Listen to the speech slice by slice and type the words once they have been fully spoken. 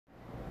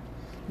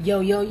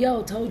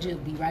Yo, told you,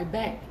 be right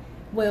back.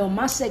 Well,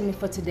 my segment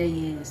for today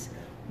is,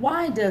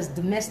 why does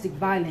domestic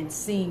violence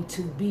seem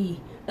to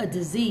be a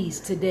disease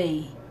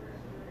today?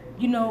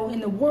 You know,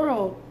 in the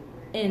world,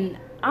 and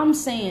I'm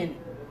saying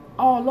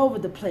all over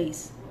the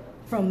place,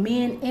 from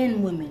men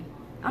and women.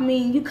 I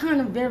mean, you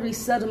kind of very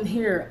seldom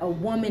hear a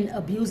woman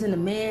abusing a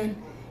man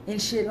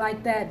and shit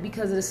like that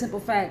because of the simple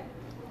fact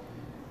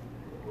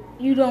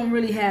you don't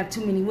really have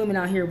too many women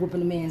out here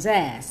whooping a man's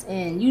ass.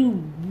 And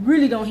you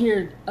really don't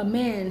hear a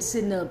man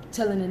sitting up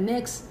telling the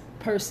next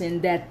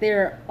person that they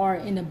are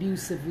in an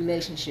abusive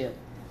relationship.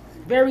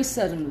 Very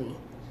seldomly.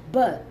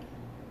 But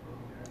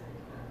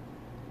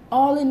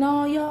all in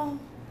all, y'all,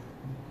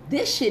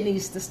 this shit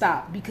needs to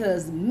stop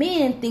because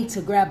men think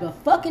to grab a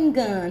fucking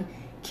gun,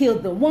 kill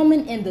the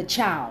woman and the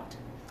child.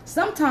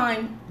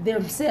 Sometimes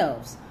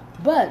themselves.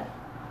 But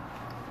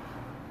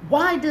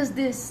why does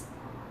this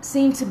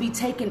seem to be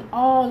taken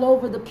all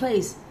over the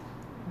place?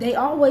 They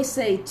always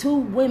say two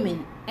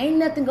women, ain't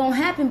nothing gonna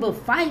happen but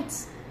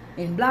fights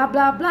and blah,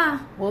 blah,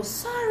 blah. Well,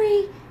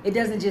 sorry. It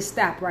doesn't just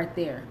stop right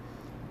there.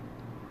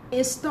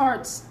 It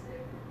starts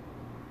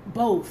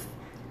both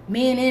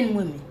men and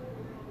women.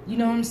 You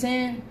know what I'm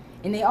saying?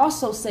 And they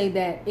also say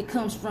that it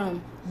comes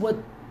from what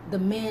the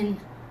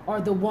men or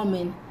the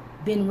woman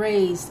been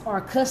raised or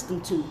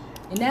accustomed to.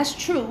 And that's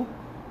true.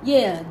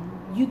 Yeah,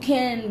 you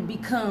can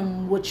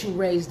become what you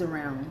raised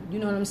around. You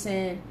know what I'm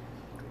saying?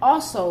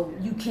 Also,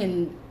 you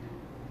can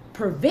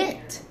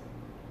prevent,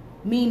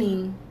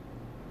 meaning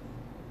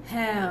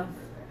have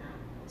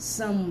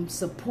some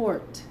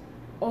support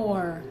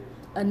or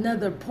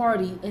another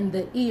party in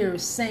the ear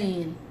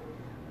saying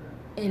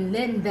and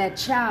letting that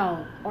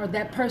child or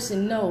that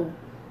person know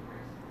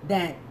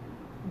that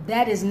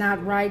that is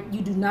not right.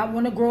 You do not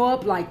want to grow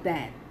up like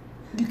that.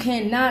 You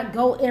cannot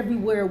go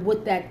everywhere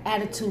with that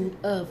attitude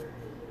of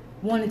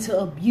wanting to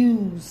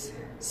abuse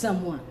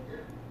someone.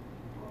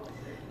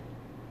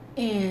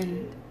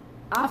 And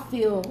I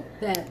feel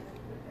that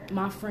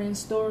my friend's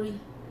story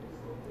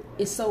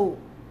is so,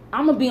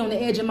 I'm going to be on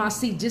the edge of my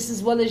seat just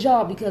as well as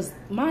y'all because,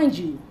 mind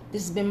you,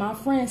 this has been my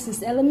friend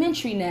since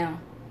elementary now.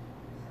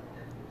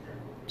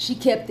 She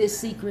kept this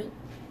secret.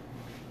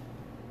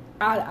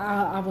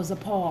 I was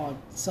appalled,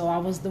 so I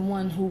was the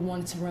one who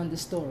wanted to run the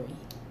story.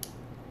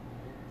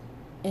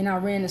 And I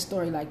ran a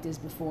story like this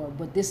before,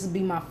 but this will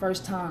be my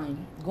first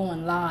time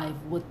going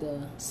live with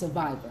the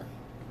survivor.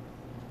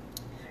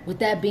 With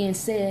that being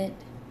said,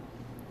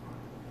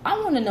 I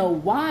want to know,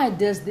 why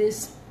does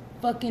this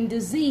fucking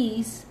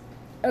disease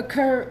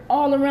occur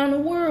all around the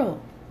world?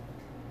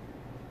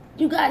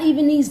 You got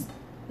even these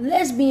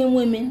lesbian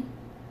women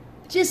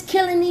just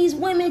killing these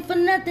women for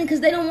nothing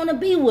because they don't want to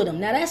be with them.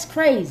 Now that's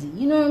crazy.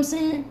 You know what I'm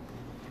saying?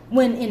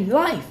 When in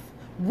life,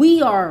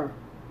 we are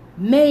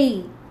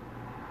made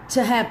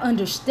to have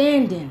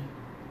understanding.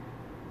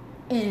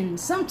 And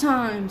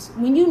sometimes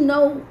when you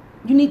know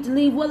you need to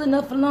leave well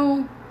enough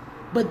alone,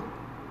 but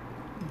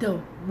the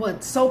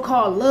what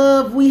so-called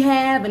love we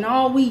have and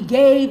all we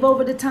gave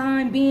over the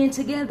time being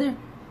together,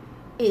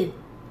 it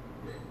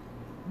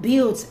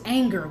builds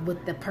anger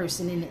with the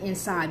person in the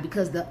inside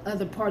because the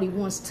other party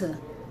wants to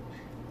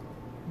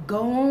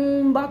go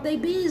on about their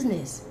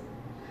business,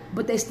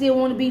 but they still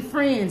want to be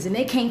friends and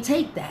they can't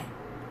take that.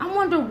 I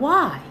wonder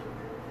why.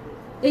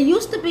 It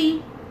used to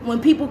be when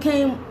people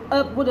came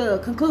up with a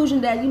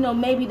conclusion that, you know,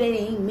 maybe they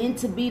ain't meant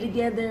to be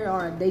together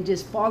or they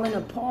just falling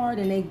apart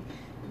and they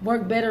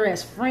work better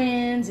as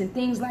friends and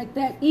things like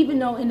that. Even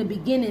though in the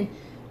beginning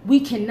we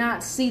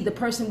cannot see the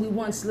person we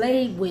once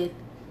laid with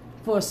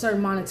for a certain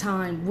amount of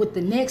time with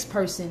the next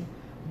person,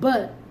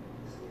 but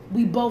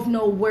we both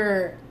know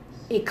where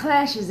it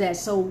clashes at.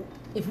 So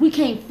if we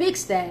can't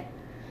fix that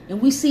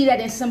and we see that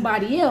in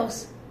somebody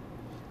else,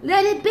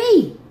 let it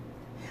be.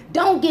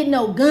 Don't get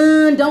no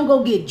gun. Don't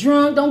go get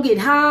drunk. Don't get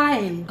high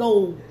and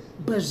go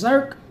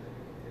berserk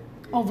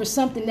over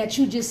something that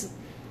you just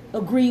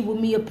agreed with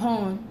me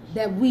upon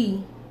that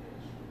we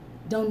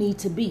don't need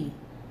to be.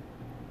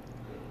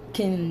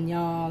 Can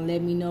y'all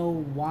let me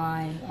know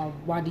why, or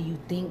why do you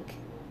think?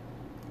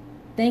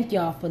 Thank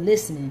y'all for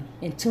listening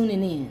and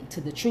tuning in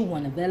to the True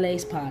One of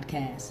LA's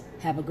podcast.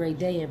 Have a great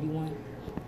day, everyone.